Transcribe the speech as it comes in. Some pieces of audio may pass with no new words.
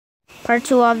part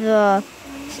 2 of the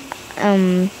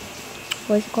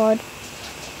what's it called?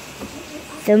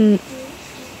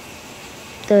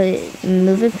 The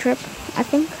moving trip, I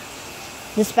think.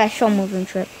 The special moving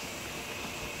trip.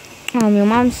 Your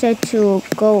mom said to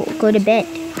go to bed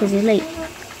because it's late.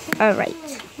 Alright.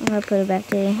 I'm gonna put it back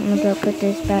there. I'm gonna put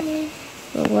this back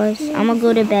where it was. I'm gonna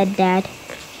go to bed, Dad.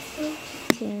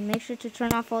 Okay, make sure to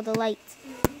turn off all the lights.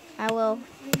 I will.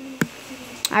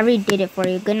 I already did it for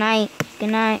you. Good night. Good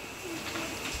night.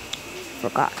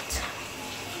 Forgot.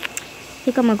 I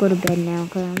think I'm gonna go to bed now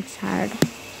because I'm tired.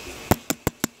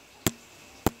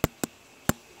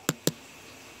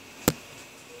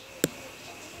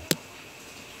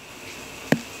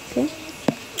 Okay.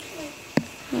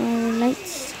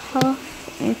 Lights off.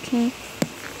 Okay.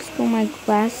 Let's put my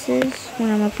glasses. When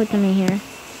am I gonna put them in here?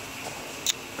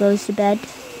 Goes to bed.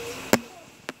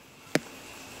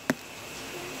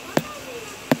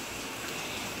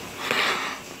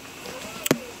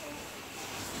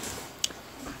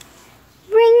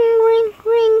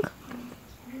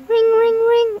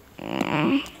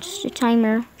 Just a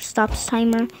timer. Stops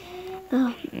timer.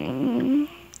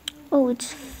 Oh,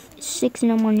 it's 6 in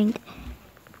the morning.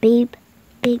 Babe,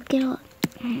 get up.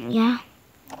 Yeah.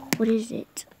 What is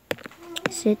it?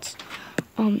 It's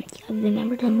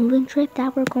remember the moving trip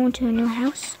that we're going to a new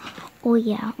house? Oh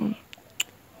yeah.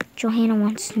 Johanna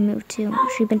wants to move too.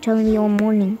 She's been telling me all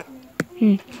morning.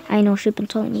 I know she's been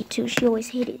telling me too. She always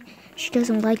hated it. She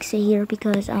doesn't like to here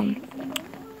because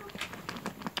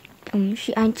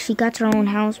she got her own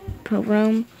house per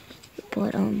room,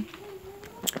 but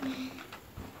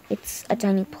it's a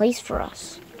tiny place for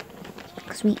us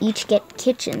because we each get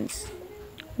kitchens.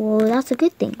 Well, that's a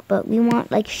good thing, but we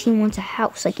want, like, she wants a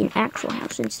house, like an actual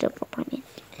house instead of an apartment.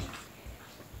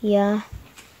 Yeah,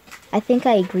 I think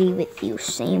I agree with you,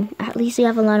 Sam. At least we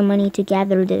have a lot of money to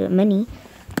gather the money.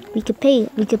 We could pay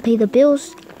the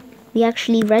bills. We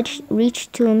actually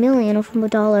reached to $1 million of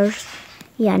dollars.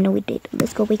 Yeah, I know we did.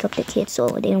 Let's go wake up the kids so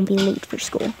they don't be late for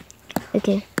school.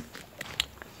 Okay.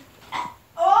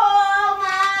 Oh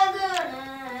my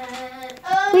goodness.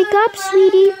 Oh, wake up,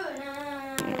 sweetie.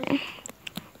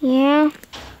 Yeah.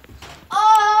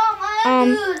 Oh my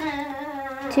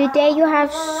goodness. Today you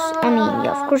have,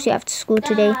 yeah, of course you have school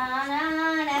today.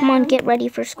 Come on, get ready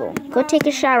for school. Go take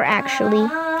a shower, actually.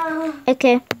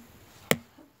 Okay.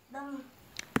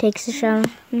 Takes a shower.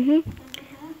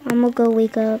 I'm gonna go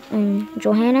wake up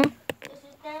Johanna.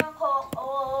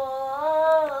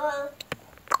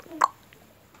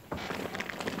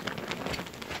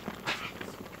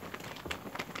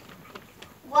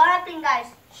 What happened, guys?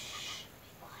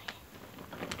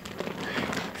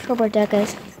 Sorry about that,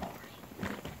 guys.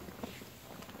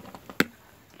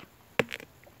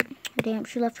 Damn,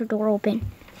 she left her door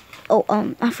open. Oh,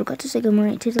 I forgot to say good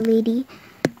morning to the lady.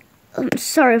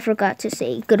 Sorry, I forgot to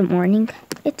say good morning.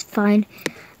 It's fine.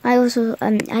 I also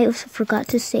forgot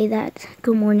to say that.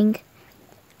 Good morning.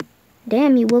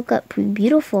 Damn, you woke up pretty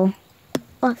beautiful.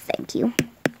 Oh, thank you.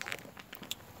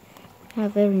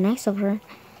 Very nice of her.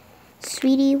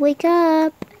 Sweetie, wake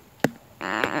up.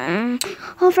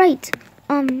 All right.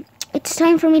 It's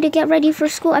time for me to get ready for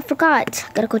school. I forgot.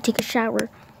 Gotta go take a shower.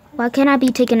 Why can't I be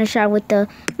taking a shower with the...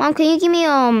 Mom, can you give me,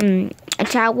 a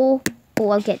towel? Oh,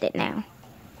 I'll get it now.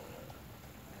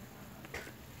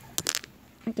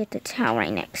 I'll get the towel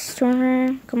right next to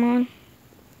her. Come on.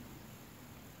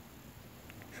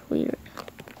 It's weird.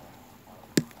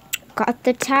 Got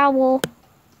the towel.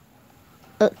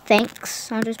 Oh,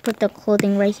 thanks. I'll just put the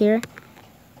clothing right here.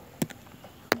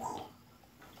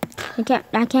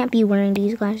 I can't be wearing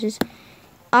these glasses.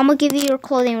 I'm gonna give you your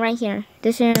clothing right here.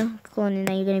 This is your clothing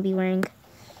that you're gonna be wearing.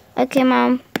 Okay,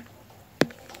 Mom.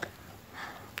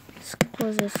 Let's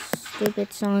close this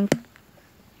stupid song.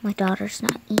 My daughter's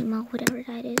not emo, whatever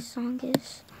that song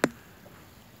is.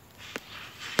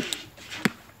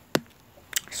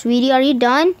 Sweetie, are you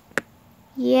done?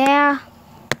 Yeah.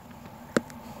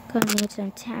 Gonna need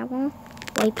some towel.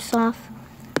 Wipes off.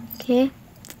 Okay.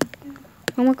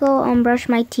 I'm gonna go brush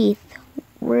my teeth.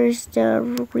 Where's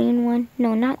the green one?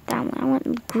 No, not that one. I want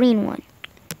the green one.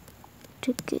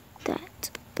 To get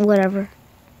that. Whatever.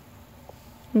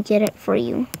 I'll get it for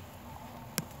you.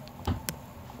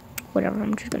 Whatever,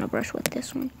 I'm just gonna brush with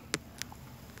this one.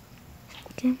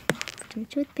 Okay. Some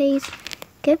toothpaste.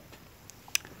 Okay.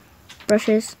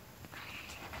 Brushes.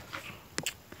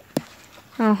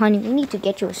 Oh, honey, we need to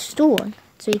get you a stool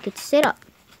so you could sit up.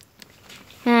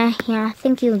 Yeah, I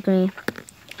think you agree.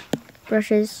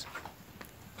 Brushes.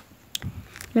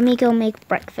 Let me go make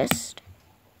breakfast.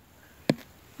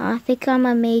 I think I'm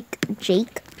gonna make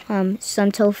Jake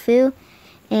some tofu,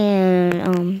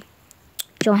 and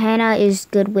Johanna is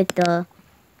good with the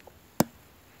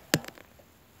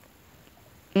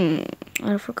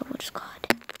I forgot what it's called.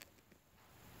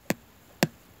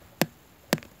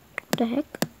 What the heck?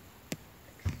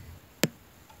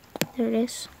 There it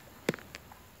is.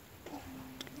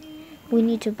 We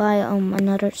need to buy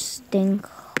another thing,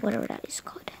 whatever that is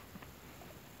called.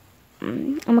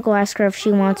 I'm gonna go ask her if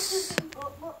she wants.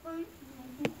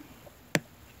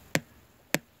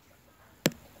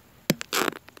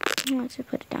 Let's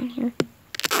put it down here.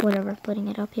 Whatever, putting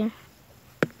it up here.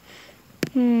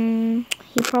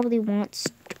 He probably wants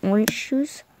orange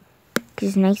juice.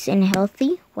 He's nice and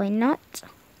healthy. Why not?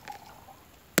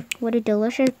 What a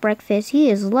delicious breakfast. He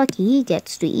is lucky he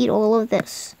gets to eat all of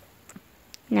this.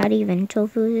 Not even.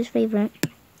 Tofu is his favorite.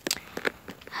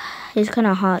 It's kind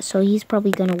of hot, so he's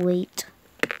probably gonna wait.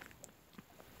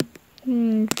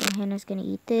 So Hannah's gonna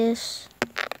eat this.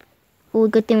 Oh,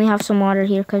 good thing we have some water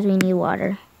here because we need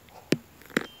water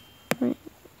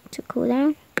to cool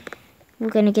down. We're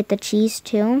gonna get the cheese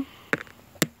too.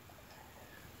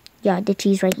 Yeah, the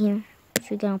cheese right here. So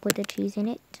we're gonna put the cheese in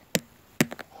it.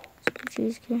 So the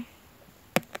cheese here.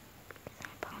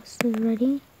 Pasta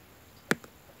ready.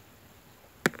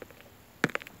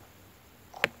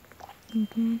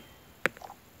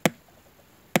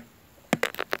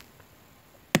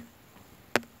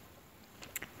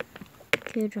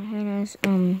 Okay, Johanna's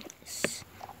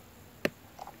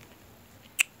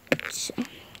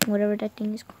whatever that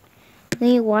thing is called. Then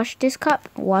you wash this cup.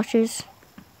 Washes.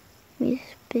 We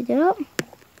spit it up.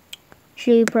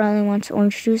 She probably wants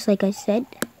orange juice, like I said.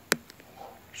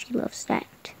 She loves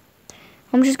that.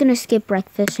 I'm just gonna skip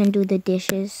breakfast and do the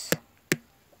dishes.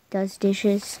 Do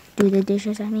the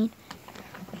dishes, I mean.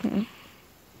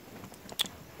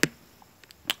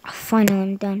 Finally,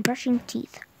 I'm done brushing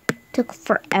teeth. Took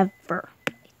forever.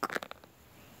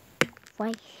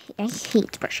 Why? I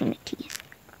hate brushing the teeth.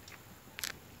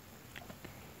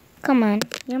 Come on,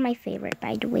 you're my favorite,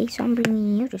 by the way, so I'm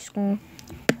bringing you to school.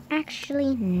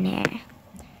 Actually, nah.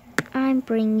 I'm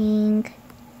bringing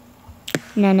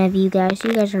none of you guys.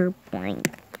 You guys are boring.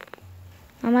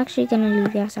 I'm actually gonna leave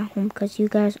you guys at home because you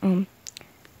guys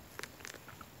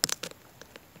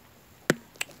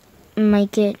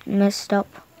might get messed up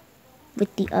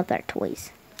with the other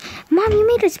toys. Mom, you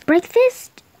made us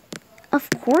breakfast? Of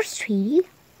course, sweetie.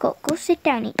 Go sit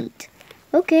down and eat.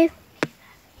 Okay.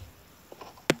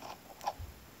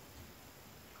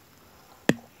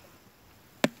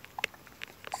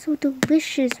 So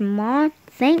delicious, Mom.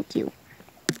 Thank you.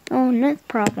 Oh, no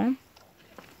problem.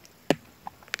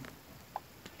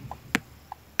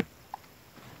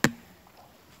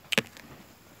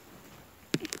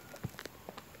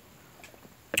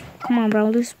 Come on,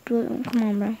 bro. Come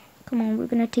on, bro. Come on, we're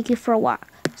gonna take you for a walk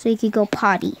so you can go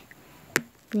potty.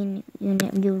 You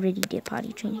already did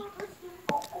potty training.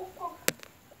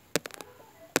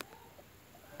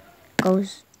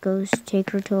 Goes take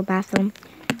her to a bathroom.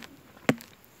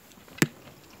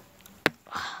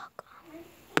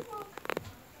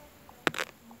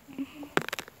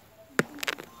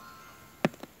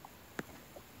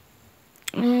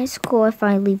 It's cool if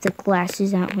I leave the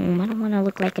glasses at home. I don't want to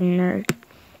look like a nerd.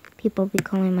 People be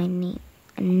calling my name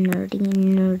a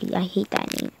nerdy. I hate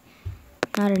that name.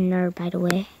 Not a nerd, by the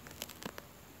way.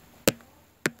 I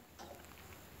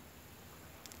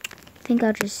think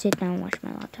I'll just sit down and watch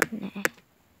my laptop. Nah.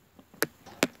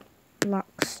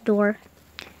 Locks door.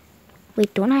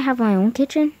 Wait, don't I have my own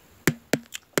kitchen?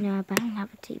 No, but I don't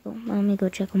have a table. Let me go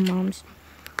check on Mom's.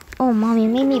 Oh, Mommy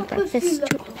made me breakfast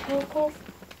too.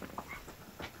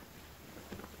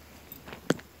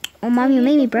 Oh, Mom, you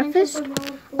made me breakfast?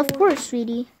 Of course,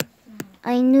 sweetie.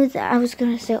 I knew that I was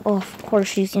going to say, oh, of course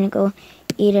she's going to go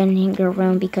eat in your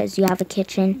room because you have a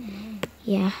kitchen.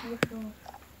 Yeah.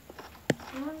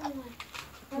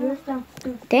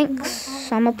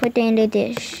 Thanks. I'm going to put it in the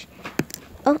dish.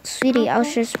 Oh, sweetie,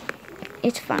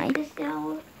 it's fine.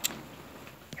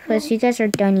 Because you guys are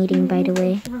done eating, by the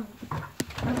way.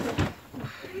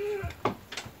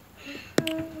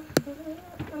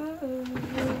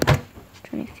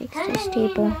 Trying to fix this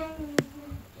table.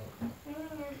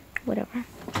 Whatever.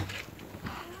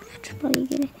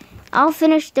 I'll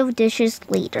finish the dishes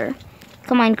later.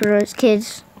 Come on, girls,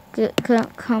 kids.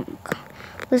 Come.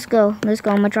 Let's go. I'm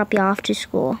gonna drop you off to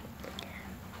school.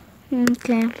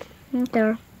 Okay.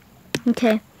 There.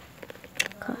 Okay.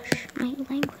 Gosh, my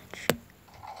language.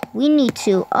 We need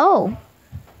to. Oh.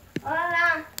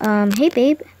 Hey,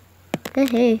 babe.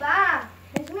 Hey.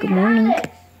 Good morning.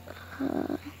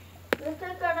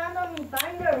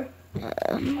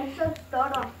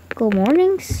 Good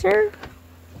morning, sir.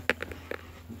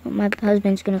 My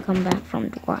husband's gonna come back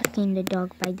from walking the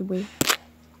dog, by the way.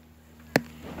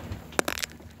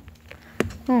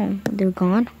 Oh, they're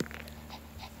gone.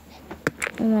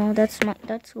 Well, that's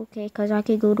okay, cause I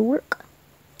could go to work.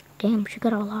 Damn, she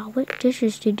got a lot of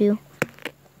dishes to do.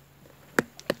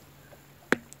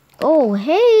 Oh,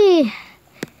 hey.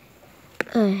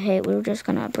 Hey, we're just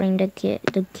gonna bring the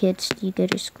kids to go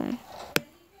to school.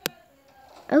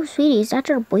 Oh, sweetie, is that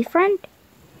your boyfriend?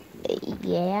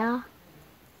 Yeah.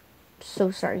 So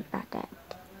sorry about that,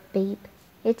 babe.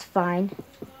 It's fine.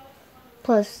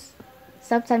 Plus,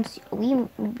 sometimes me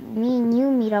and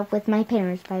you meet up with my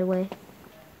parents, by the way.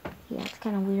 Yeah, it's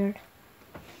kind of weird.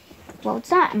 Well,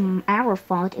 it's not our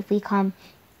fault if we come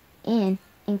in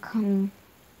and come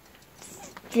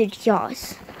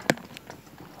videos.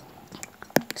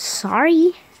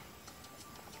 Sorry.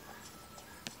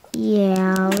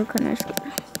 Yeah, we're gonna skip.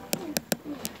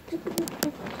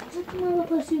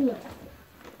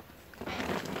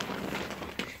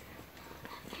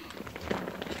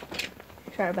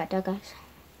 Sorry about that, guys.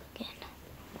 Again.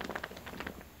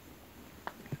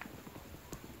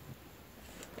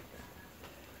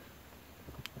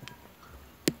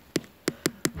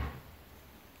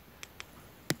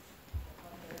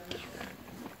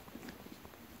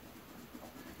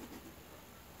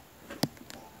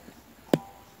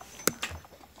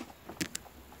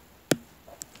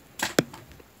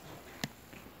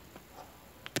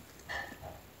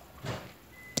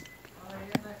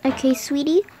 Okay,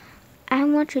 sweetie, I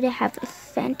want you to have a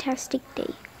fantastic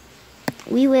day.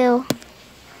 We will.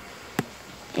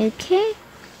 Okay?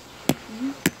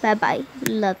 Bye-bye.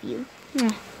 Love you.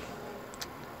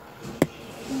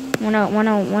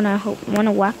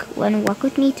 Wanna walk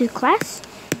with me to class?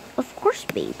 Of course,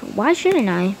 babe. Why shouldn't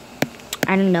I?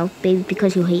 I don't know, babe,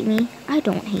 because you hate me? I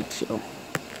don't hate you.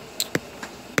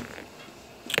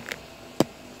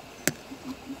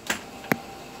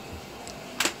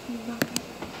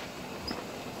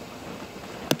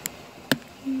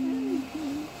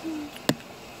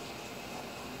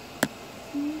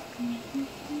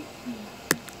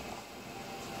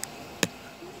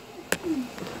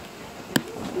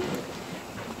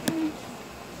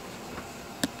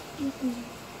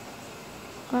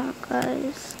 Wow,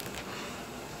 guys.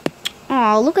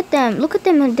 Oh, look at them. Look at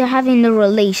them. They're having a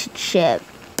relationship.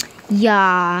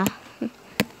 Yeah.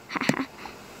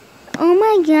 Oh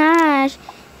my gosh.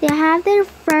 They have their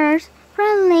first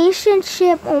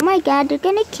relationship. Oh my god, they're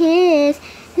gonna kiss.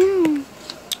 Come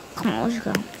on, let's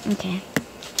go. Okay.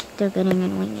 They're getting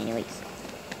annoying anyways.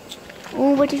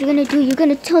 Oh, what are you gonna do? You're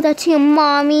gonna tell that to your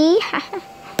mommy?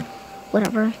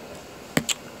 Whatever.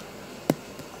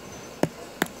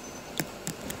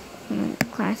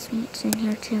 Classmates in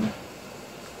here too.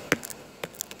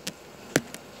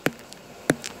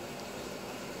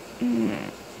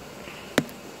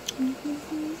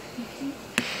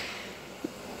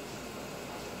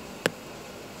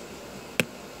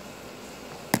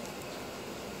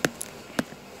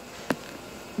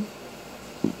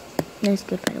 That's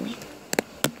good, by the way.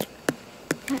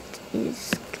 That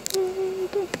is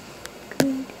good.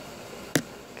 Good.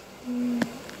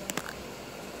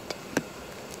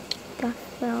 That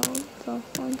fell the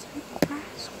ones in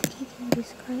class. Kicking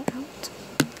this guy out.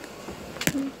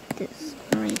 Put this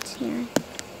right here.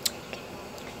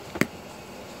 Okay.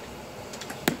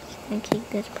 And kick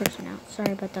this person out.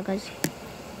 Sorry about that, guys.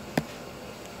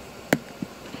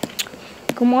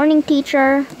 Good morning,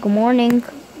 teacher. Good morning.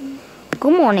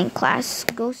 Good morning, class.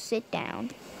 Go sit down.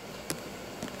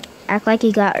 Act like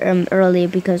you got earlier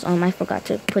because I forgot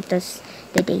to put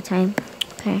the daytime.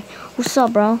 Okay. What's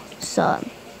up, bro? What's up?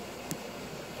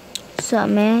 What's up,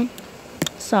 man?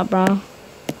 What's up, bro?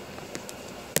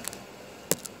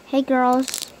 Hey,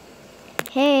 girls.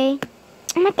 Hey.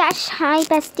 Oh my gosh. Hi,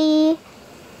 bestie.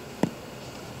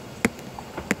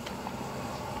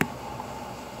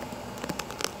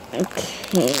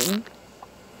 Okay.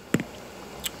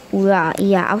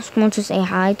 Yeah, I was going to say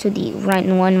hi to the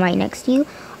one right next to you.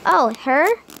 Oh, her?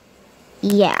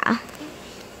 Yeah.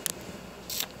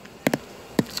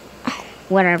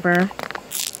 Whatever.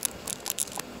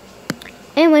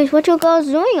 Anyways, what you girls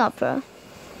doing up for?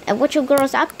 And what you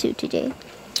girls up to today?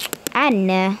 I don't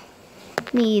know.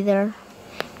 Me either.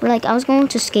 Like, I was going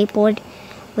to skateboard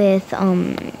with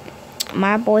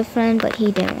my boyfriend, but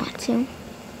he didn't want to.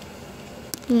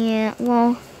 Yeah,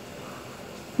 well,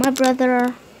 my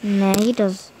brother, nah, he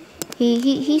does.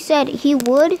 He said he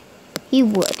would. He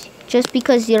would. Just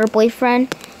because your boyfriend,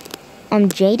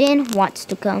 Jaden, wants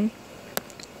to come.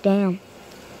 Damn.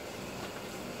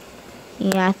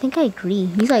 Yeah, I think I agree.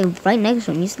 He's like right next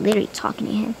to him. He's literally talking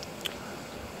to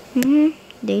him.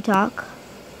 They talk.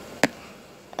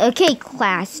 Okay,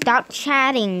 class, stop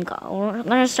chatting. We're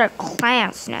gonna start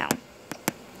class now.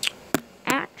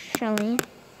 Actually,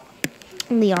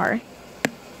 we are.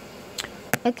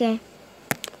 Okay.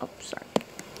 Oh, sorry.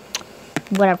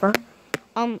 Whatever.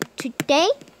 Today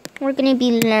we're gonna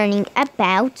be learning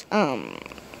about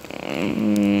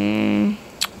what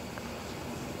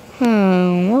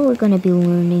we're gonna be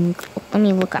learning. Let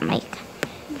me look at my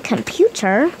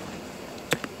computer.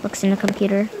 Looks in the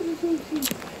computer.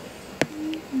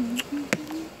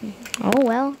 Oh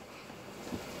well.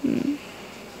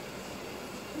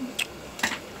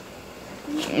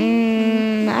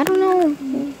 I don't know.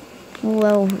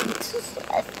 Well,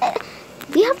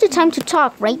 we have the time to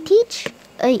talk, right, Peach?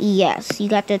 Yes, you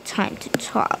got the time to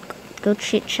talk. Go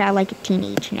chit-chat like a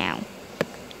teenage now.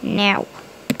 Now.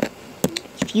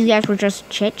 If you guys were just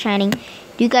chit-chatting, do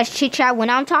you guys chit-chat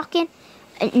when I'm talking?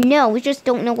 No, we just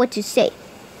don't know what to say.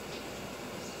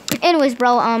 Anyways,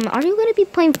 bro, are you gonna be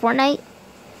playing Fortnite?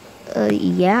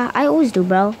 Yeah, I always do,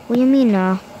 bro. What do you mean,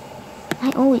 I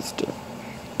always do.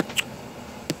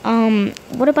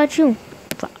 What about you?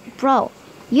 Bro,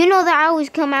 you know that I always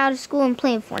come out of school and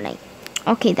play Fortnite.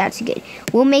 Okay, that's good.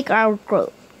 We'll make our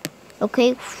group.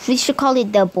 Okay? We should call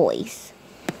it the boys.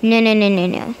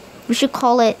 No. We should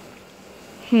call it...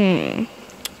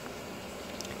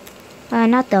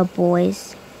 not the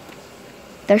boys.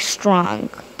 They're strong.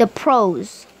 The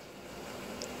pros.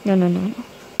 No.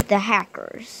 The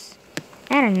hackers.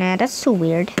 I don't know. That's too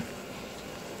weird.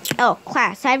 Oh,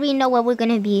 class. I already know what we're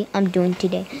going to be doing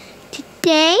today.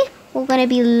 Today, we're going to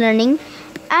be learning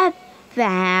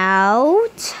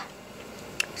about...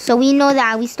 So we know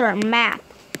that we start math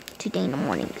today in the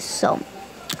morning. So,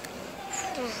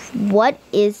 what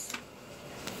is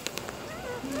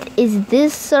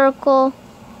this circle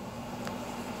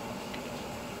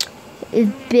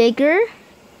bigger?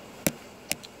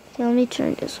 Okay, let me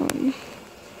turn this one.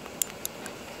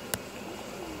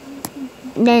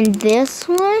 Then this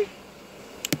one?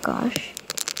 Gosh.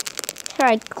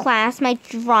 Sorry, class, my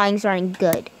drawings aren't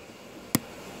good.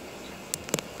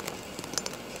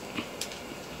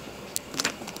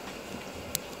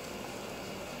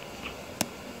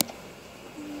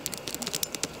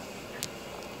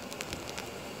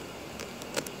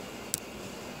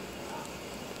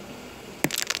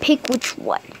 Pick which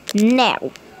one.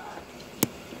 Now.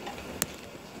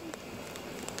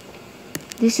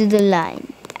 This is the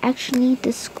line. Actually,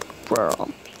 the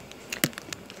squirrel.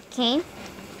 Okay.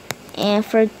 And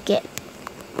forget.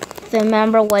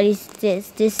 Remember, what is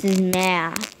this? This is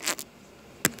math.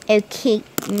 Okay,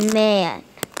 math.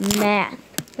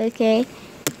 Okay.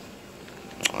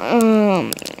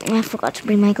 I forgot to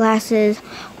bring my glasses.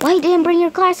 Why you didn't bring your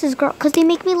glasses, girl? Because they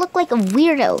make me look like a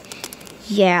weirdo.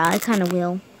 Yeah, I kind of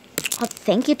will. Oh,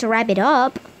 thank you to wrap it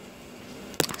up.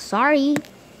 Sorry.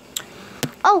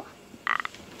 Oh,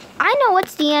 I know what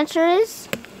the answer is.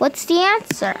 What's the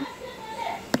answer?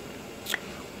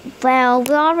 Well,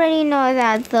 we already know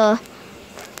that the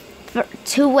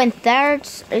 2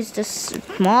 1/3 is the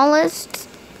smallest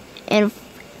and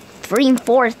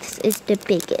 3/4 is the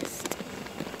biggest.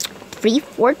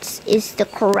 3/4 is the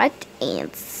correct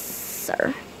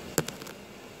answer.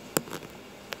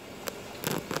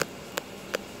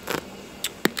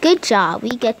 Good job.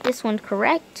 We get this one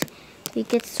correct. We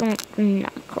get this one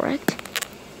not correct.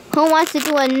 Who wants to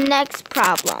do a next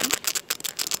problem?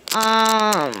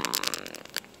 I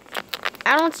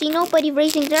don't see nobody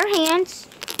raising their hands.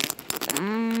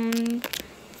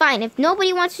 Fine. If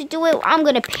nobody wants to do it, I'm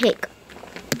gonna pick.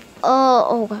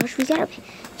 Oh gosh, we gotta pick.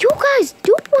 You guys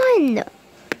do one.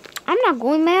 I'm not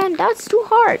going, man. That's too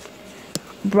hard.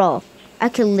 Bro, I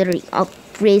could literally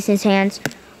raise his hands.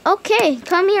 Okay,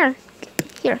 come here.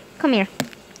 Here, come here.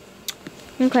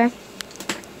 Okay.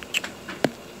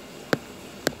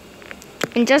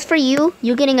 And just for you,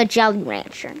 you're getting a Jolly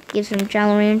Rancher. Give some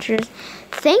Jolly Ranchers.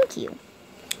 Thank you.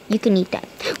 You can eat that.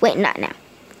 Wait, not now.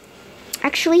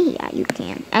 Actually, yeah, you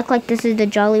can. Act like this is the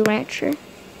Jolly Rancher.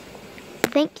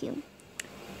 Thank you.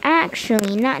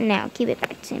 Actually, not now. Give it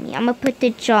back to me. I'm gonna put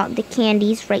the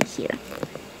candies right here.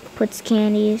 Puts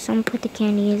candies. I'm gonna put the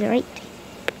candies right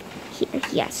here.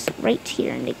 Yes, right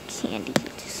here in the candy.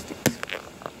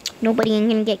 Nobody ain't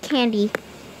gonna get candy.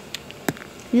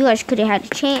 You guys could have had a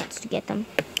chance to get them.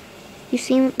 You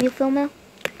feel me?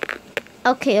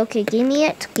 Okay, give me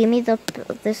it. Give me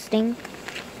this thing.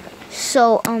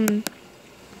 So,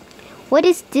 what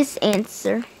is this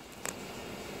answer?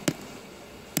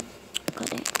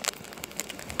 Got it.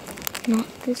 Not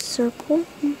this circle.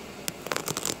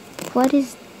 What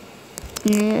is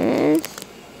this?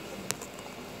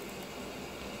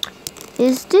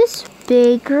 Is this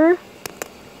bigger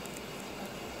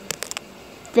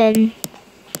than...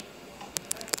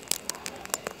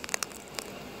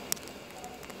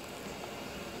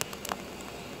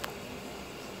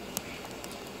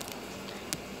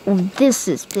 This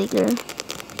is bigger.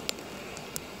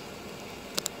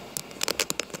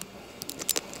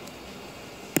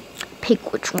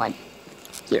 pick which one.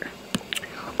 Here.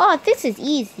 Oh, this is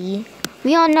easy.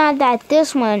 We all know that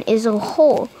this one is a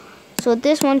hole. So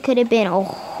this one could have been a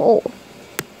hole.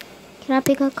 Can I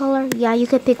pick a color? Yeah, you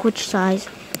could pick which size.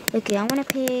 Okay, I want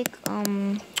to pick,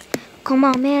 come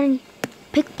on, man.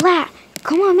 Pick black.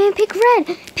 Come on, man. Pick red.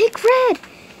 Pick red.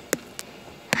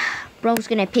 Bro's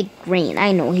gonna pick green.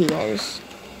 I know he is.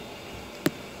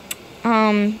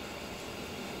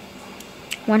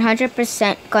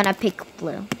 100% gonna pick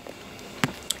blue.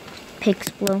 Picks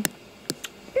blue.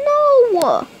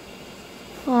 No!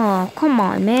 Oh, come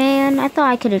on, man. I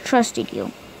thought I could have trusted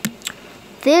you.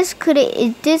 This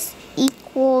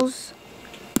equals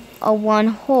a one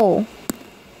hole.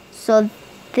 So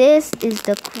this is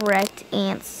the correct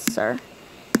answer.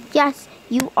 Yes,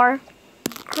 you are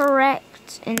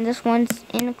correct. And this one's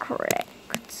incorrect.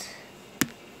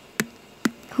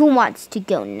 Who wants to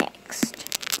go next?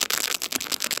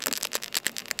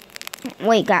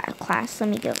 Wait, got class. Let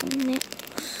me go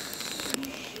next.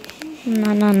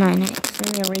 No, next.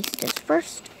 Let me erase this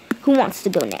first. Who wants to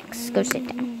go next? Go sit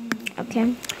down.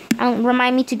 Okay.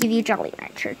 Remind me to give you Jolly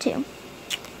Rancher too.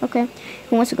 Okay.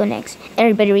 Who wants to go next?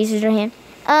 Everybody raises their hand.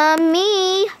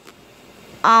 Me.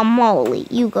 Molly,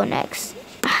 you go next.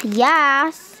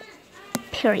 Yes.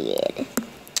 Period.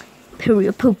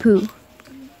 Period. Poo poo.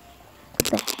 What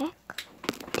the heck?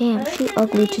 Damn, she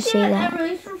ugly to say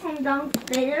that. From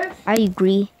downstairs? I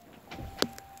agree.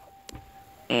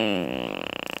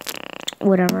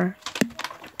 Whatever.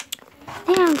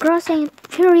 Damn, girl saying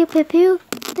period poo poo.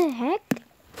 What the heck?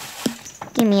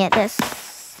 Give me this.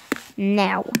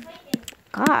 Now.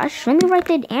 Gosh, let me write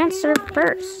the answer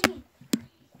first.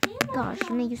 Gosh,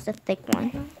 let me use the thick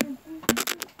one.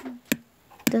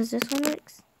 Does this one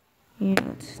work? No,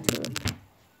 it's too.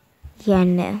 Yeah,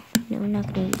 no. No, we're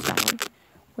not gonna use that one.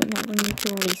 Wait, no, we need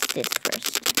to erase this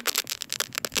first.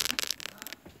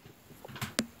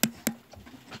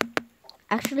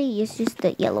 Actually, it's just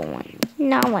the yellow one.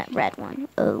 Now I want red one.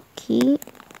 Okay.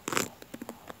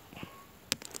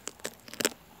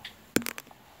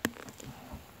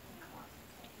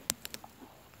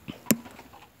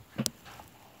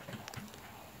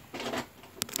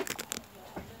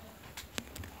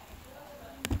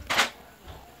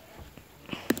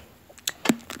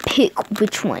 Pick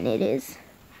which one it is.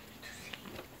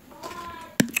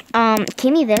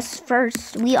 Give me this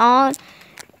first. We all...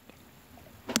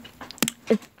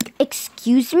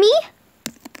 Excuse me?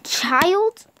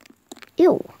 Child?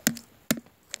 Ew.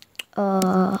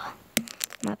 My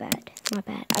bad.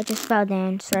 I just fell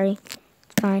down. Sorry.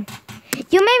 It's fine.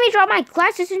 You made me drop my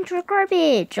glasses into the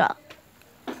garbage.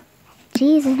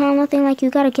 Jeez, it's not nothing like you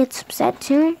gotta get upset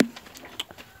too.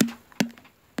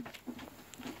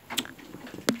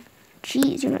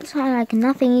 Jeez, it's not like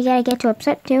nothing you gotta get too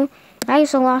upset to. I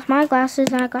used to lost my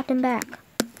glasses and I got them back.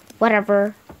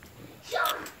 Whatever.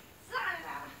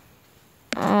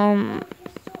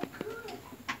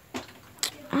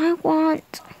 I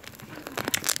want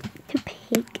to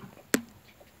pick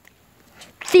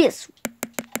this.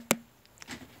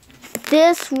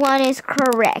 This one is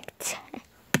correct.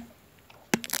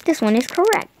 This one is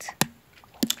correct.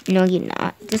 No, you're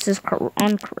not. This is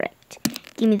incorrect.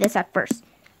 Give me this at first.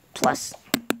 Plus,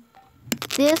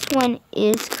 this one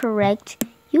is correct.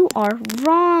 You are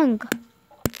wrong.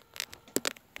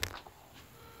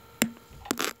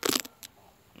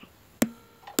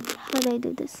 How did I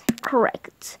do this?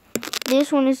 Correct.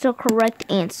 This one is the correct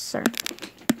answer.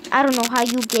 I don't know how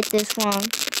you get this wrong,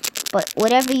 but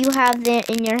whatever you have there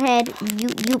in your head,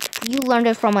 you learned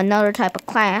it from another type of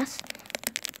class.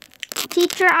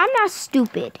 Teacher, I'm not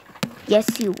stupid.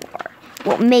 Yes, you are.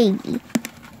 Well, maybe.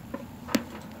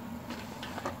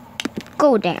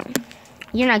 Go down.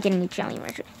 You're not getting a Jolly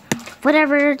Rancher.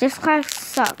 Whatever, this class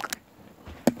suck.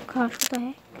 Gosh, what the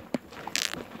heck?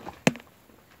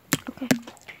 Okay.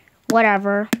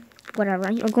 Whatever.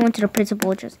 You're going to the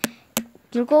principal.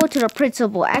 You're going to the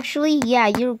principal. Actually, yeah,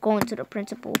 you're going to the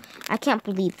principal. I can't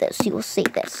believe this. You will say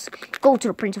this. Go to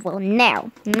the principal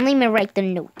now. Let me write the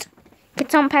note. Can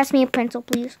someone pass me a pencil,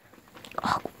 please?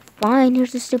 Oh, fine.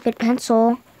 Here's a stupid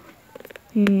pencil.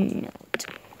 Note.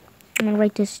 I'm going to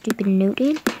write this stupid note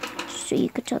in so you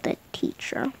could tell the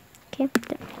teacher. Okay?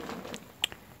 There.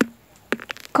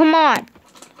 Come on.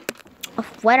 Oh,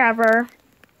 whatever.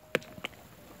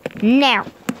 Now.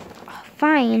 Oh,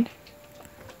 fine.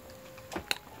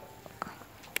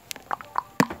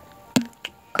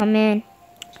 Come in.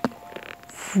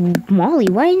 Molly,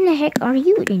 why in the heck are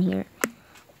you in here?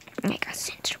 I got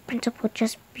sent to the principal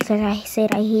just because I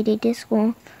said I hated this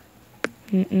school.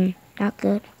 Not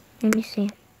good. Let me see.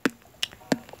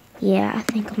 Yeah, I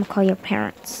think I'm gonna call your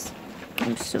parents.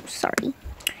 I'm so sorry.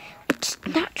 It's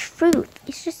not true. truth.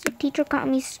 It's just the teacher got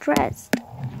me stressed.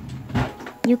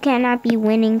 You cannot be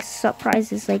winning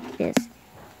surprises like this.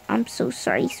 I'm so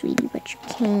sorry, sweetie, but you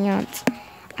can't.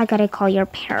 I gotta call your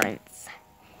parents.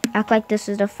 Act like this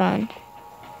is the phone.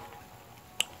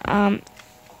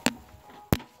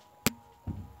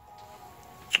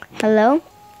 Hello?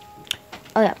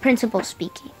 Oh yeah, principal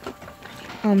speaking.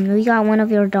 We got one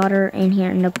of your daughter in here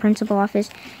in the principal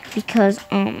office because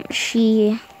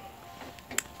she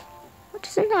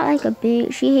isn't that like a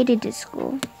big, she hated this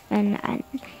school and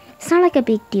it's not like a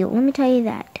big deal, let me tell you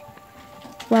that.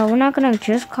 Well, we're not gonna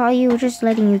just call you, we're just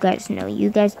letting you guys know. You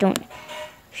guys don't,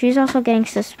 she's also getting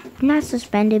not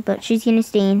suspended, but she's gonna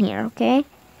stay in here, okay?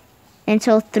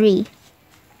 Until 3.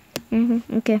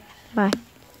 Okay, bye.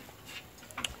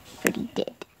 Already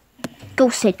did. Go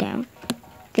sit down.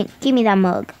 Give me that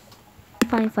mug.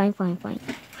 Fine.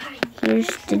 Here's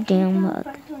the damn mug.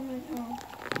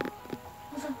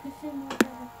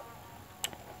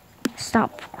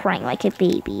 Stop crying like a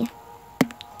baby.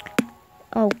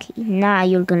 Okay, now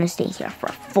you're gonna stay here for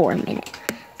 4 minutes.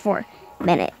 4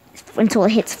 minutes until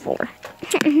it hits 4.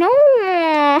 No.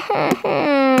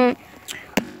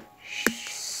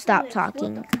 Stop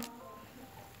talking.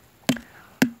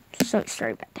 So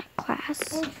sorry about that,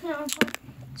 class.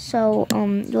 So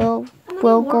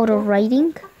we'll go to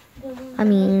writing. I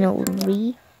mean, no,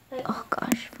 oh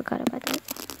gosh, forgot about that.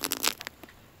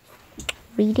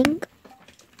 Reading.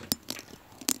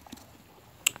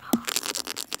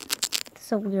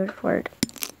 It's a weird word.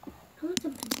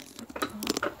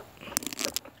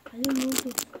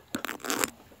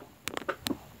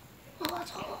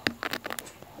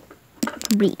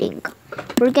 Reading.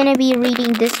 We're gonna be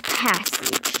reading this passage.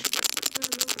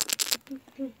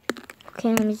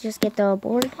 Okay, let me just get the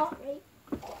board.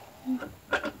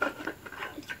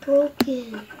 It's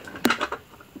broken.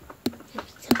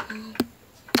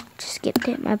 Just skipped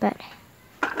it, my bad.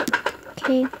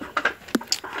 Okay.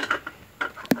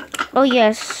 Oh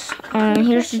yes,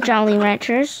 here's the Jolly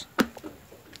Ranchers.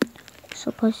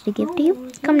 Supposed to give to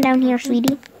you. Come down here,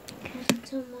 sweetie.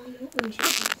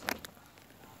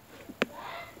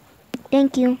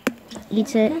 Thank you.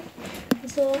 Eats it.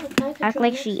 Act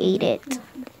like she ate it.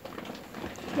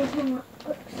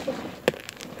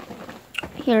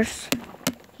 Here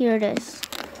it is.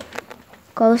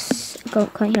 Go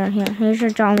here. Here's your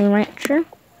Jolly Rancher.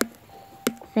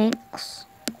 Thanks.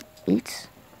 Eats.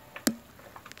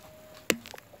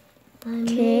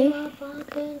 Okay.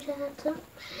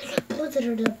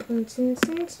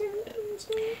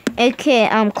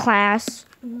 Okay, class.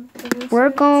 We're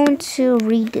going to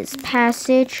read this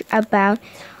passage about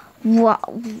what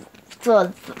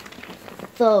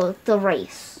the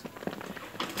race.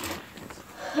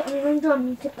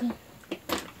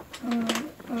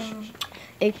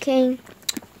 Okay.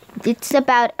 It's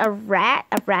about a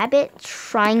rabbit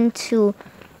trying to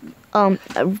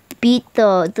beat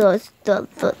the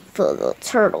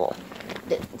turtle.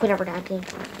 Whatever that is.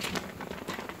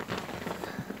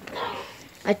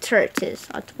 A tortoise,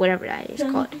 whatever that is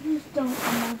called.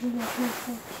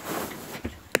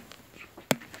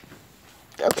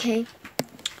 Okay.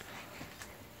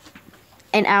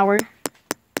 An hour.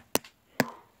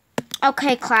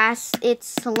 Okay, class,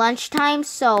 it's lunchtime,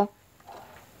 so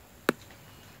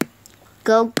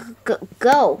go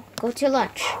to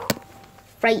lunch.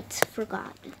 Right,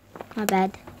 forgot. My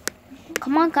bad.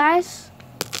 Come on, guys.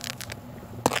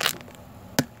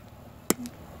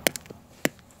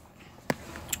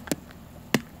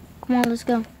 Come on, let's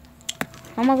go.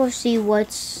 I'm gonna go see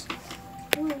what's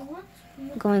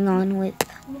going on with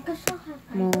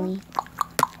Molly.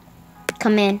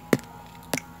 Come in.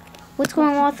 What's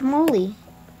going on with Molly?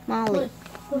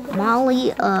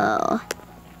 Molly,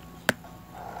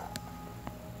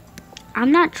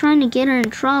 I'm not trying to get her in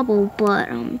trouble, but,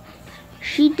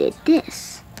 she did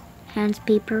this. Hands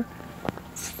paper.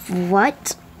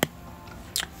 What?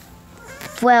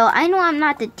 Well, I know I'm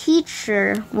not the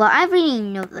teacher. Well, I already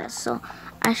know this, so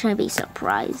I shouldn't be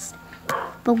surprised.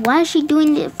 But why is she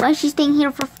doing this? Why is she staying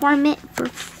here for 4 minutes? For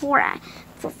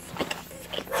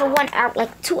 1 hour,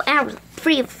 like 2 hours,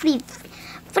 free,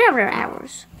 whatever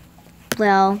hours.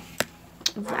 Well,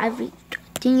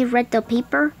 didn't you read the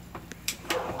paper?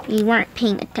 You weren't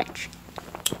paying attention.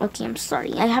 Okay, I'm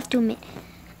sorry. I have to admit,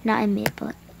 not admit,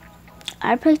 but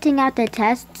are you printing out the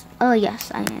tests? Oh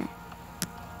yes, I am.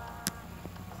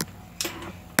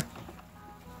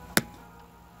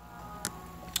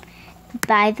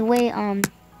 By the way,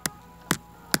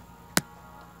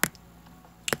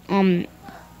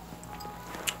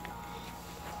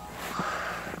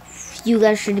 you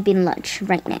guys should have been lunch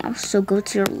right now, so go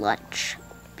to your lunch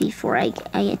before I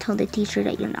tell the teacher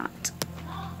that you're not.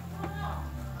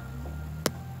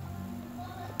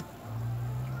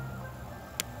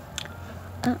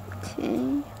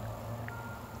 Okay.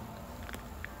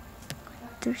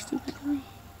 Thirsty, by the way.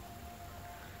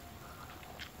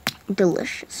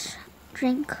 Delicious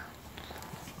drink.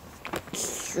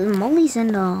 Molly is in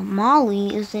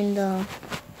the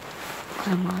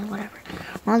whatever.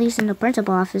 Molly's in the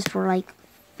principal office for like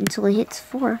until it hits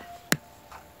 4.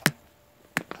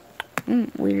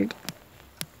 Weird.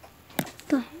 What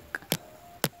the heck?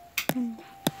 Turn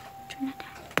that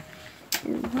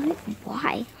down. What?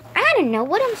 Why? I don't know.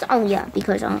 What I'm. Oh yeah,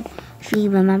 because she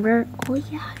remembered. Oh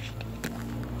yeah, she did.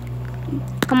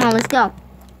 Come on, let's go.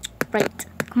 Right.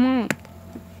 Come on.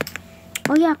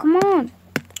 Oh yeah, come on.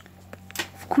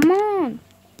 Come on.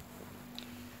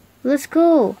 Let's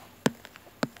go.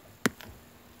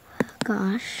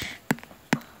 Gosh.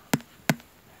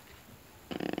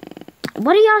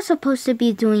 What are y'all supposed to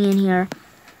be doing in here?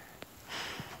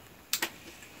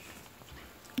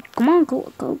 Come on,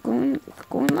 go on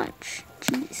lunch.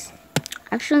 Jeez.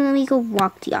 Actually, let me go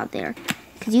walk y'all there.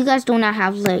 Because you guys do not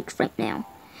have legs right now.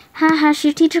 Haha,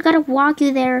 your teacher gotta walk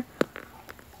you there.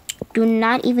 Do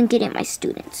not even get in my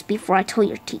students before I tell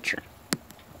your teacher.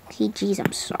 Okay, geez,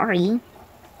 I'm sorry.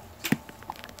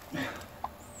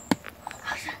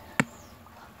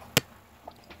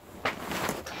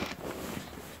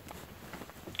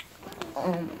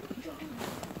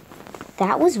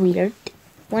 That was weird.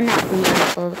 Well, not weird,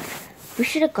 but we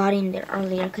should have got in there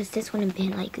earlier because this would have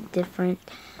been like different.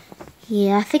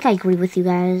 Yeah, I think I agree with you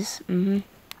guys.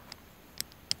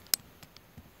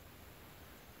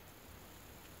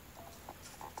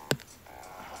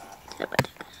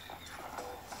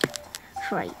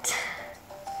 Right.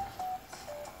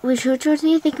 Do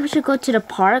you think we should go to the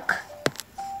park?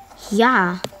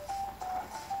 Yeah.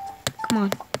 Come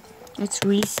on. It's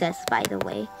recess, by the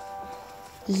way.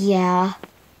 Yeah.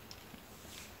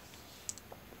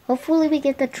 Hopefully we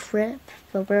get the trip.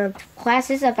 But our class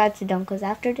is about to done because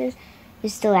after this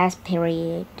is the last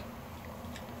period.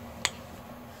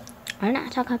 I'm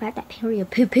not talking about that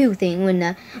period poo-poo thing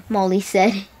when Molly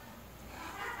said.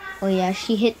 Oh yeah,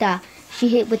 she hit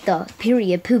with the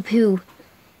period poo-poo.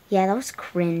 Yeah, that was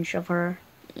cringe of her.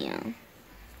 Yeah.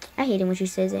 I hate it when she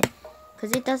says it.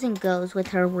 Because it doesn't go with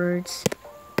her words.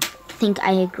 I think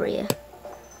I agree.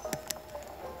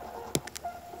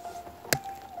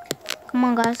 Come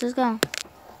on, guys, let's go.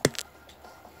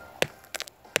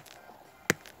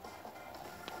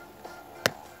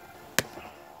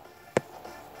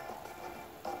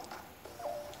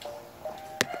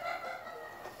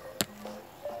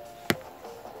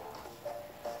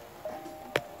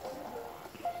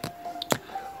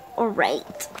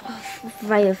 Alright.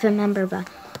 Right, if I remember, but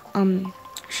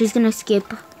she's gonna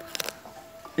skip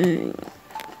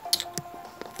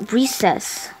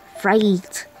recess,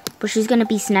 right? But she's gonna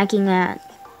be snacking at,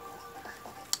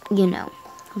 you know,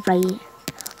 right.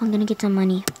 I'm gonna get some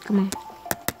money. Come on.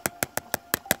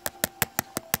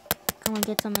 Come on,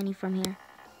 get some money from here.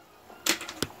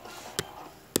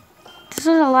 This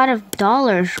is a lot of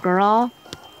dollars, girl.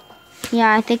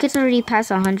 Yeah, I think it's already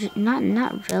past 100.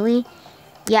 Not really.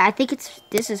 Yeah, I think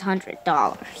this is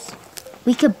 $100.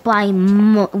 We could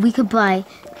buy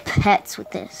pets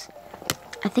with this.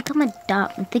 I think I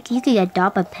think you could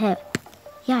adopt a pet.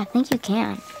 Yeah, I think you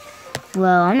can.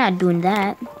 Well, I'm not doing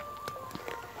that.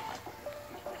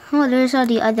 Oh, there's all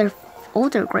the other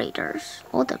older graders.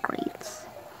 Older grades.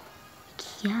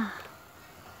 Yeah.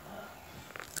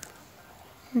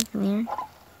 That's weird.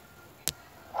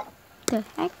 The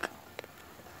heck?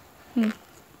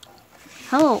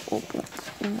 Hello.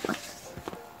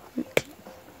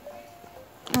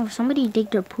 Oh, somebody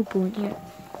dig their poo-poo in here.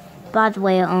 By the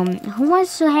way, who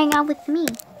wants to hang out with me?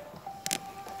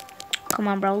 Come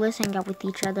on, bro. Let's hang out with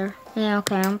each other. Yeah,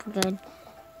 okay, I'm good.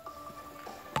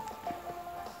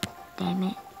 Damn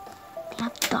it. They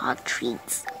have dog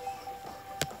treats.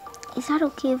 Is that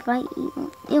okay if I eat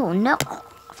them? Ew, no.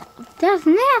 That's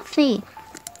nasty.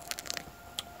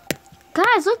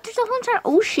 Guys, look, there's a whole entire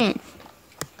ocean.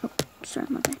 Oh, sorry,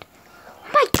 my bad. Oh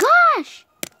my gosh!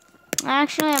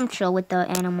 Actually, I'm chill with the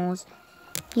animals.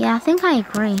 Yeah, I think I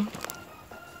agree.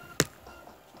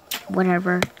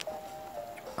 Whatever.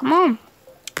 Come on.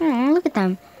 Look at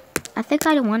them. I think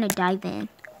I want to dive in.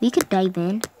 We could dive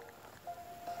in.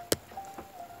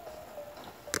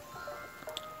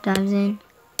 Dives in.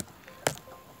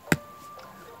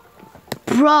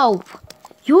 Bro,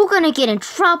 you're gonna get in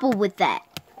trouble with that.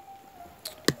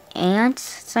 And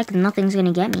it's like nothing's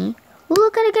gonna get me.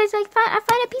 Look at it, guys. I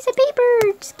find a piece of paper.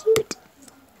 It's cute.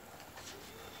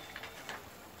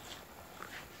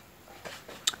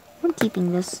 I'm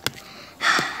keeping this.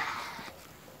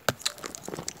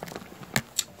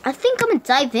 I think I'm gonna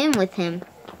dive in with him.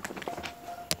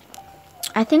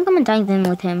 I think I'm gonna dive in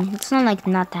with him. It's not like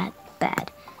not that bad.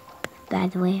 By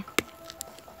the way.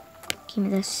 Give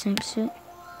me this swimsuit.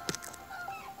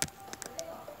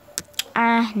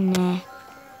 Ah, nah.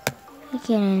 You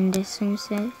get in this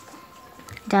swimsuit.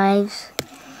 Dives.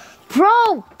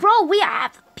 Bro, we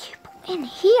have people in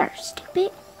here, stupid.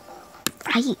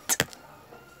 Right.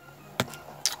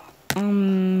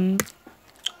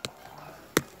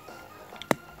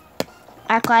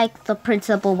 Act like the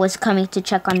principal was coming to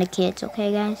check on the kids,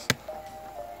 okay, guys?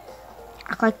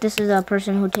 Act like this is a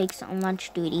person who takes on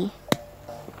lunch duty.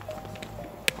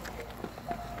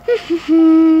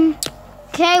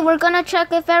 Okay, we're gonna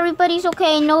check if everybody's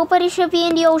okay. Nobody should be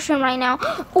in the ocean right now.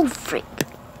 Oh, frick.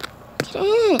 Get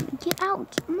in. Get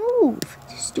out. Move.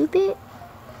 Stupid.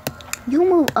 You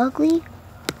move, ugly.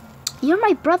 You're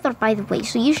my brother, by the way,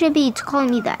 so you should be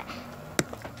calling me that.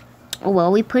 Oh,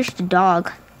 well, we pushed the dog.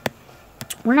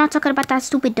 We're not talking about that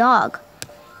stupid dog.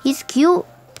 He's cute,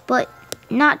 but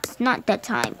not that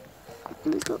time.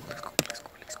 Let's go.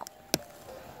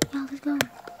 Yeah, let's go.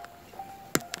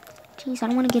 Jeez, I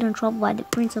don't want to get in trouble by the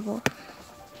principal.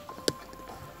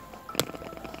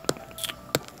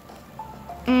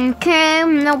 Okay,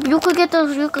 no, you could get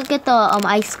the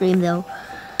ice cream though.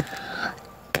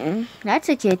 That's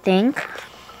a good thing.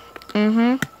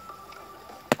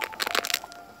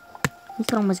 You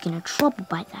could almost get in trouble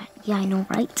by that. Yeah, I know,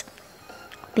 right?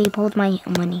 Babe, hold my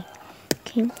money.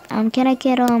 Okay. Can I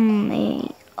get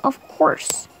a? Of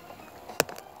course.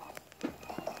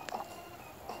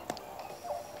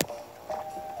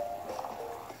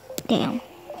 Damn.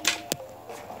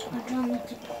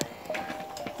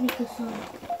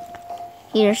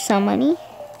 Here's some money.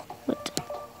 What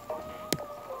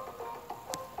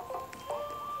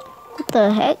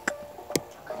the heck?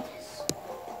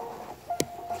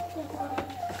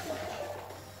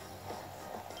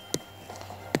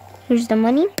 Here's the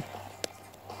money.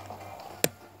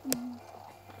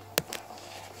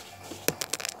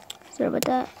 Sorry about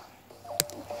that.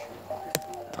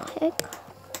 What the heck?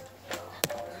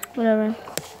 Whatever.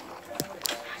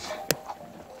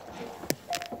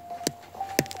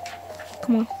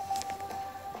 Come on.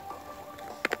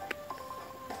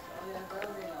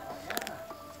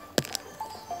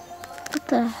 What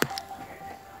the?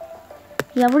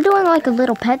 Yeah, we're doing like a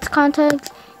little pets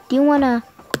contest. Do you wanna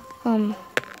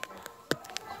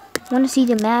see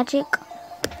the magic?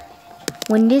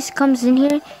 When this comes in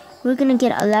here, we're gonna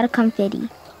get a lot of confetti.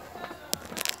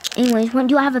 Anyways,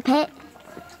 do I have a pet?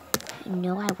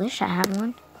 No, I wish I had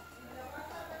one.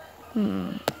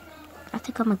 I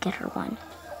think I'm gonna get her one.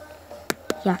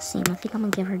 Yeah, same. I think I'm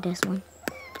gonna give her this one.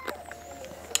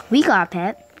 We got a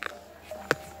pet.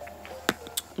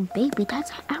 And baby,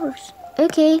 that's ours.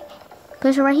 Okay,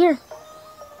 place her right here.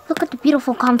 Look at the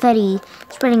beautiful confetti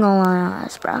spreading all on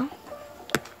us, bro.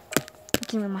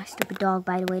 Give me my stupid dog,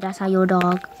 by the way. That's not your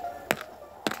dog.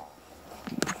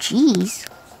 Jeez.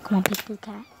 Come on, big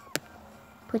cat.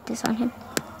 Put this on him.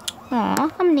 Aw, I'm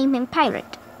gonna name him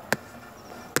Pirate.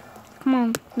 Come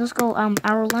on, let's go.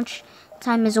 Our lunch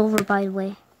time is over, by the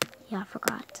way. Yeah, I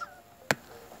forgot.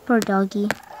 Poor doggy.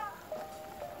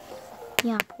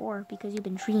 Yeah, poor, because you've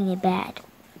been treating it bad.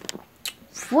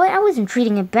 What? I wasn't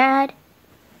treating it bad.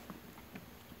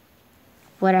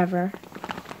 Whatever.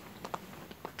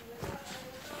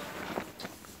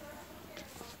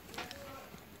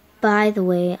 By the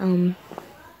way,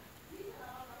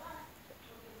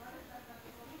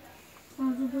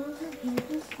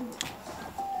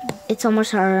 it's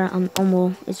almost our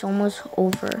it's almost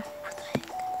over. What the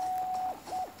heck?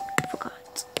 I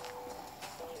forgot.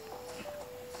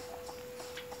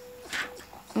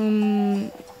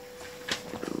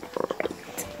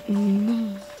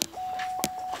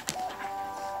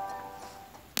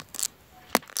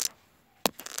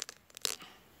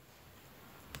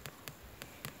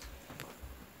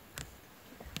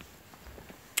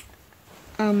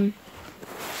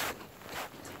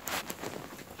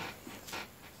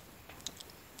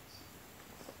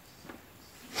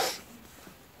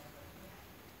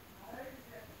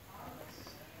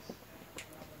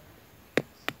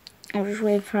 I'll just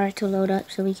wait for it to load up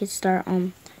so we can start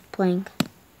playing.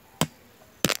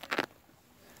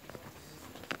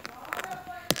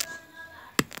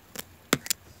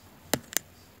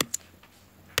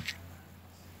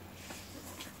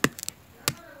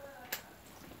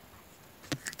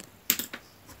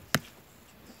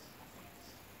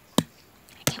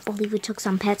 I can't believe we took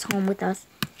some pets home with us.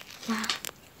 Yeah,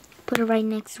 put it right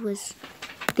next to us.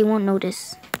 They won't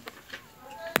notice.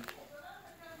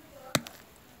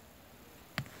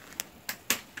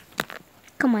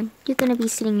 Come on, you're gonna be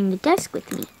sitting in the desk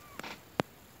with me.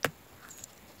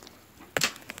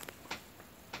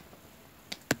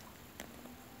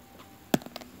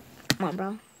 Come on,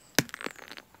 bro.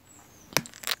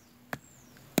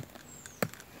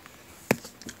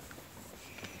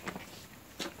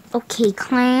 Okay,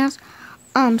 class.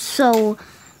 So,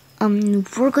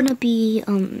 we're gonna be,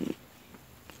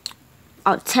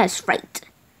 our test, right?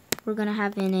 We're gonna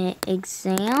have an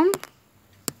exam.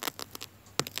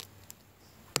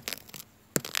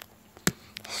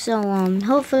 So,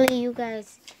 hopefully you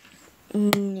guys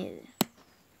know.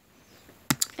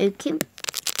 Okay.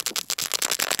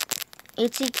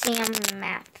 It's exam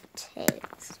math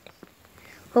test.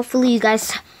 Hopefully you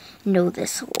guys know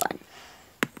this one.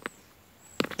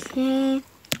 Okay.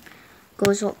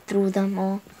 Goes all through them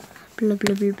all. Blah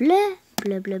blah blah blah.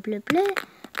 Blah blah blah blah.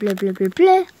 Blah blah blah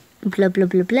blah. Blah blah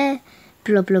blah blah.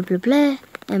 Blah blah blah blah.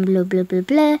 And blah blah blah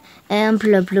blah. And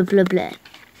blah blah blah blah.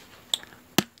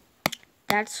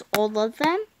 That's all of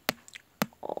them.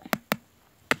 Oh.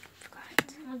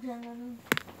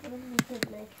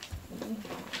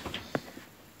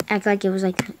 Act like it was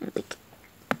like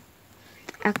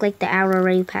act like the hour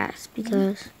already passed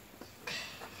because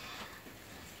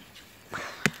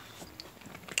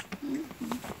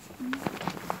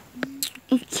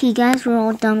okay guys, we're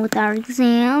all done with our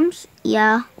exams.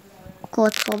 Yeah.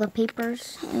 Collect all the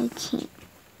papers.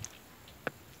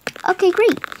 Okay,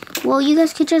 great. Well, you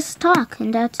guys could just talk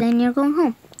and that's it, and you're going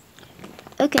home.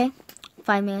 Okay.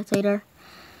 5 minutes later.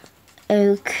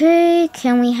 Okay,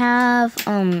 can we have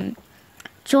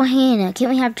Johanna? Can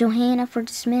we have Johanna for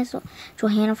dismissal?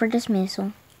 Johanna for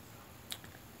dismissal.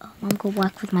 Oh, I'm gonna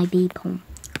walk with my babe home.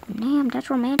 Damn, that's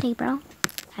romantic, bro.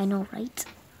 I know, right?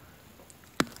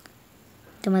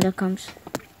 The mother comes.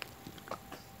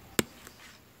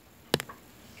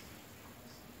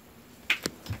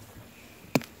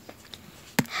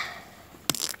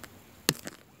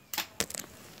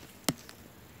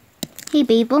 Hey,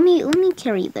 babe, let me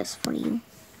carry this for you.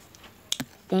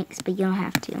 Thanks, but you don't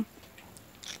have to.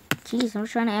 Jeez, I'm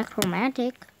trying to act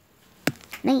romantic.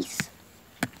 Nice.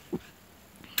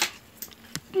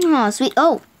 Oh, sweet.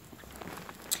 Oh,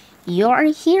 you're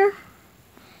here?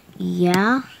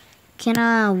 Yeah. Can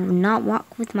I not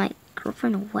walk with my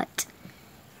girlfriend or what?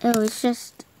 Oh, it's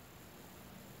just...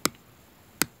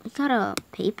 We got a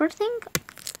paper thing?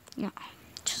 No.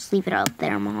 Just leave it out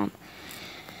there, Mom.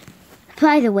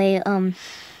 By the way,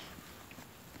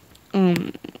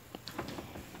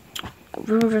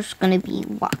 we're just gonna be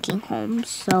walking home,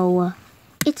 so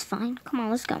it's fine. Come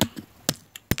on, let's go.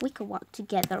 We could walk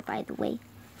together, by the way.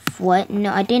 What?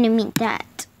 No, I didn't mean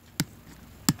that.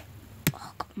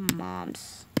 Oh,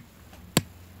 Moms.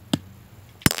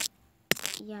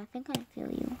 Yeah, I think I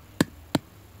feel you.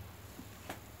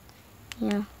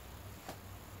 Yeah.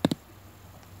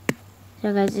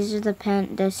 So guys, this is the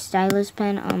pen, the stylus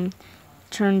pen,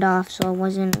 turned off, so it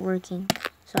wasn't working.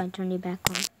 So I turned it back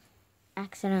on.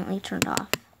 Accidentally turned off.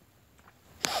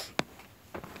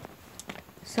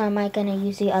 So am I gonna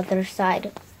use the other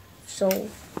side? So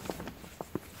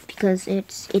because it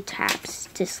taps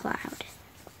this loud.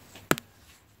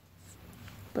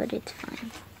 But it's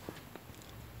fine.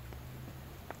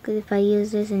 Because if I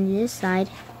use this in this side,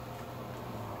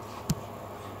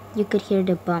 you could hear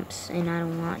the bumps, and I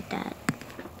don't want that.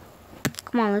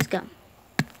 Come on, let's go.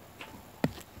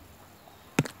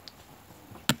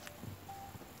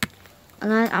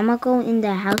 I'm gonna go in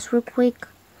the house real quick,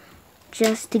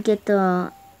 just to get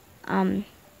the, how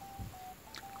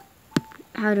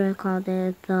do I call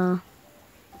it, I'm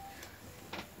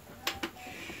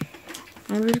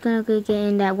just gonna go get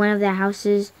in that one of the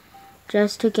houses,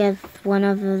 just to get one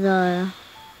of the,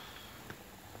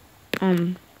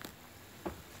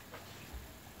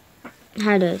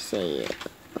 how do I say it,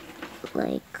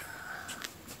 like,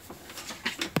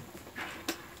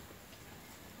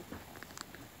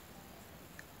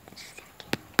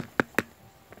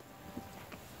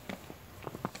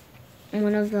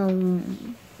 one of the,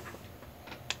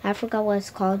 I forgot what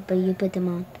it's called, but you put them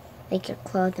on, like your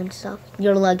clothes and stuff,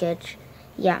 your luggage.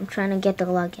 Yeah, I'm trying to get the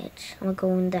luggage. I'm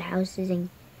gonna go in the houses and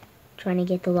trying to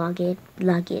get the luggage.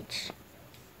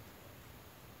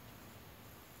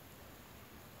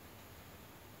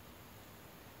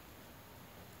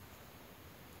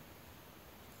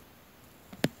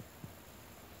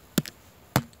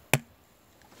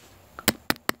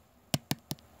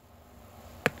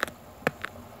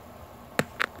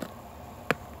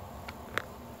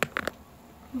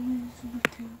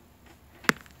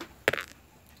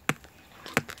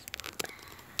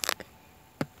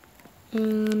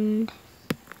 And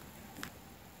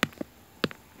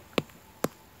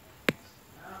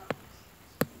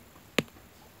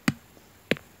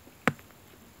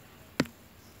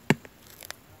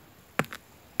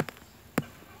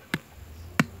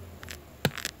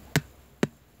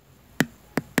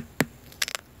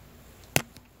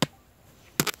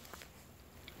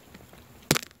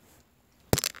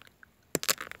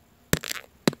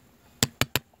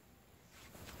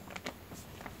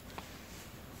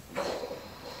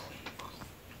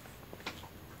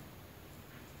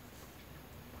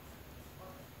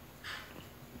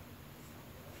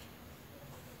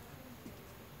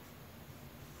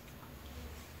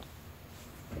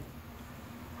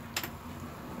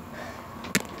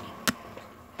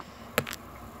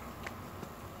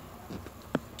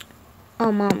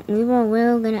Oh, Mom, we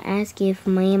were gonna ask if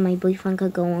me and my boyfriend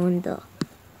could go on the...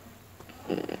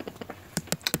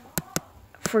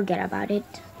 Forget about it.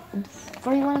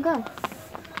 Where do you wanna go?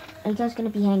 Are you guys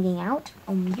gonna be hanging out?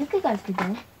 You guys could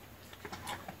go.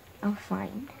 I'm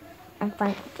fine.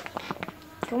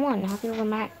 Come on, have your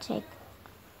romantic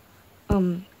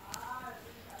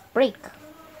break.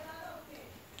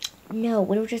 No,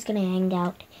 we were just gonna hang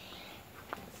out.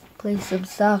 Play some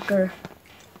soccer.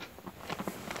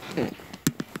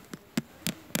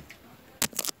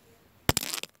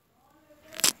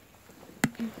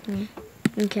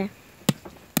 Okay.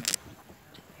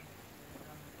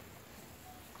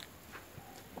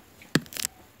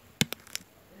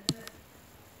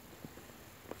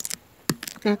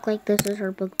 Act like this is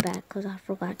her book bag because I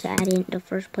forgot to add it in the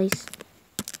first place.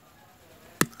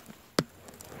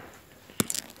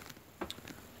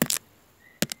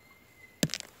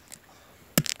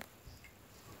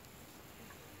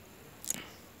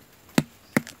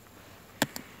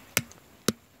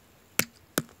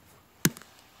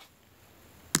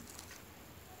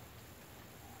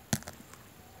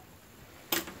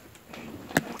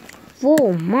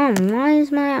 Whoa, Mom, why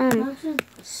is my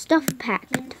stuff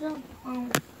packed?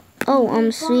 Oh,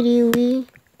 sweetie,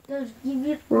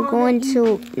 we're going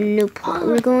to Newport.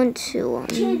 We're going to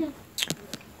move.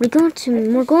 We're going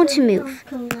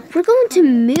to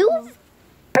move?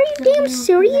 Are you damn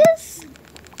serious?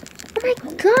 Oh my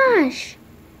gosh.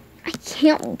 I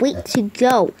can't wait to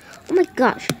go. Oh my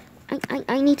gosh.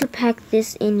 I need to pack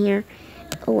this in here.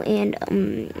 Oh, and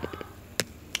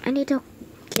I need to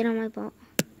get on my ball.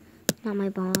 Not my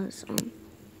balls.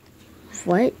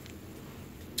 What?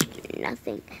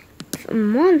 Nothing.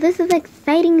 Mom, this is an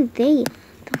exciting day.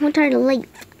 The whole entire life.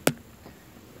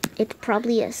 It's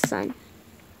probably a sun.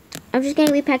 I'm just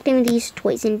gonna be packing these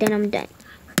toys and then I'm done.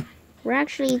 We're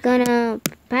actually gonna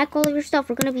pack all of your stuff.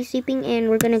 We're gonna be sleeping and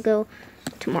we're gonna go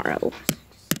tomorrow.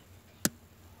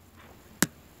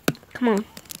 Come on.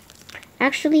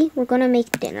 Actually, we're gonna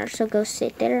make dinner, so go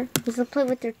sit there. We'll play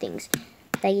with your things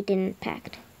that you didn't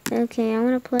pack. Okay, I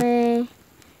wanna play.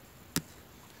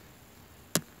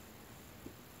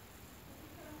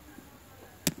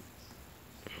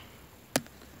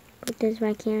 Put this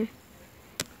back here.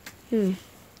 I'm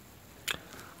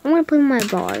gonna play with my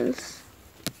balls.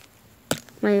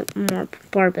 My more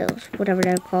barbells, whatever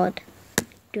they're called.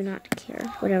 Do not care,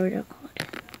 whatever they're called.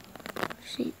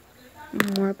 See,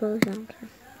 marbles, I don't care.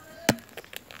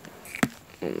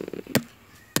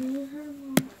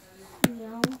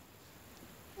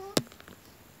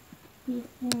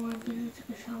 Before I'm gonna take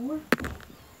a shower.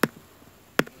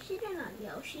 She did not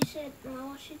yell. She said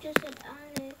no. She just said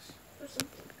Alex or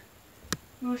something.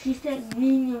 No, she said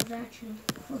Minions actually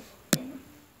for dinner.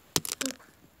 Look.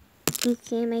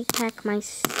 Okay, I pack my.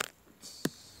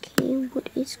 Okay, what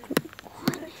is going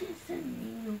on? She said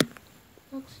Minions.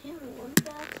 Look, see how it works.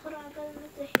 That's what I gotta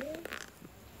make the hair.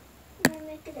 I'm gonna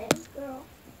make it egg girl.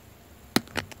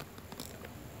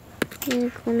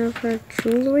 Like one of her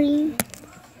jewelry.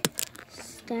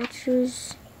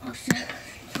 Statues. Oh, sorry.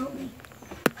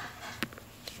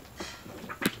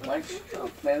 What's your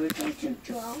favorite thing to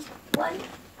draw? What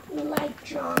you like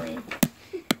drawing?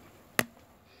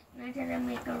 I gotta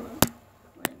make a room.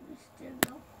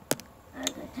 I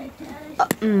gotta take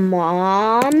that.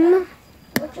 Mom?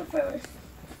 What's your favorite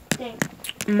thing?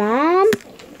 Mom?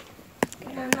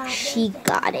 No, she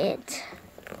got it.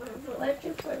 What's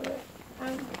your favorite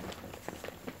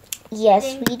yes,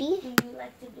 sweetie? you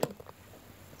like to do?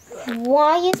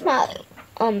 Why is my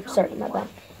sorry, my bad.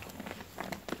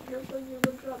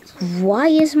 Why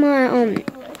is my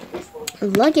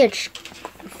luggage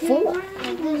full?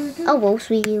 Oh well,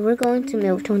 sweetie, we're going to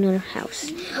move to another house.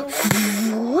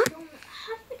 What?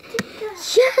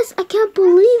 Yes, I can't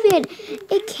believe it.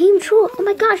 It came true. Oh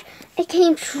my gosh, it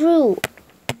came true.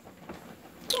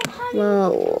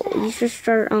 Well, you should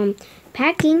start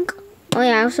packing. Oh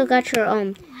yeah, I also got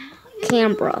your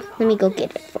camera. Let me go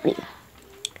get it for you.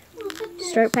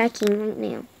 Start packing right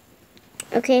now.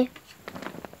 Okay.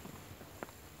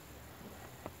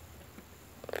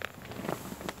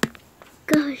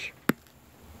 Gosh.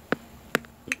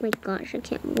 Oh my gosh, I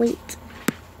can't wait.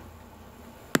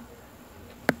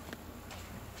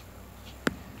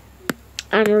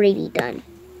 I'm already done.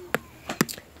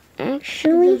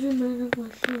 Actually,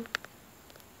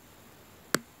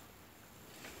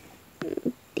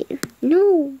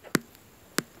 no.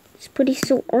 It's pretty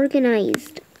so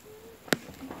organized.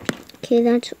 Okay,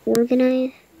 that's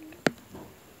organized.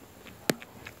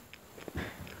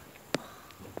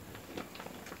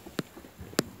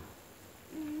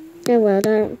 Oh well, I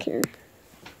don't care.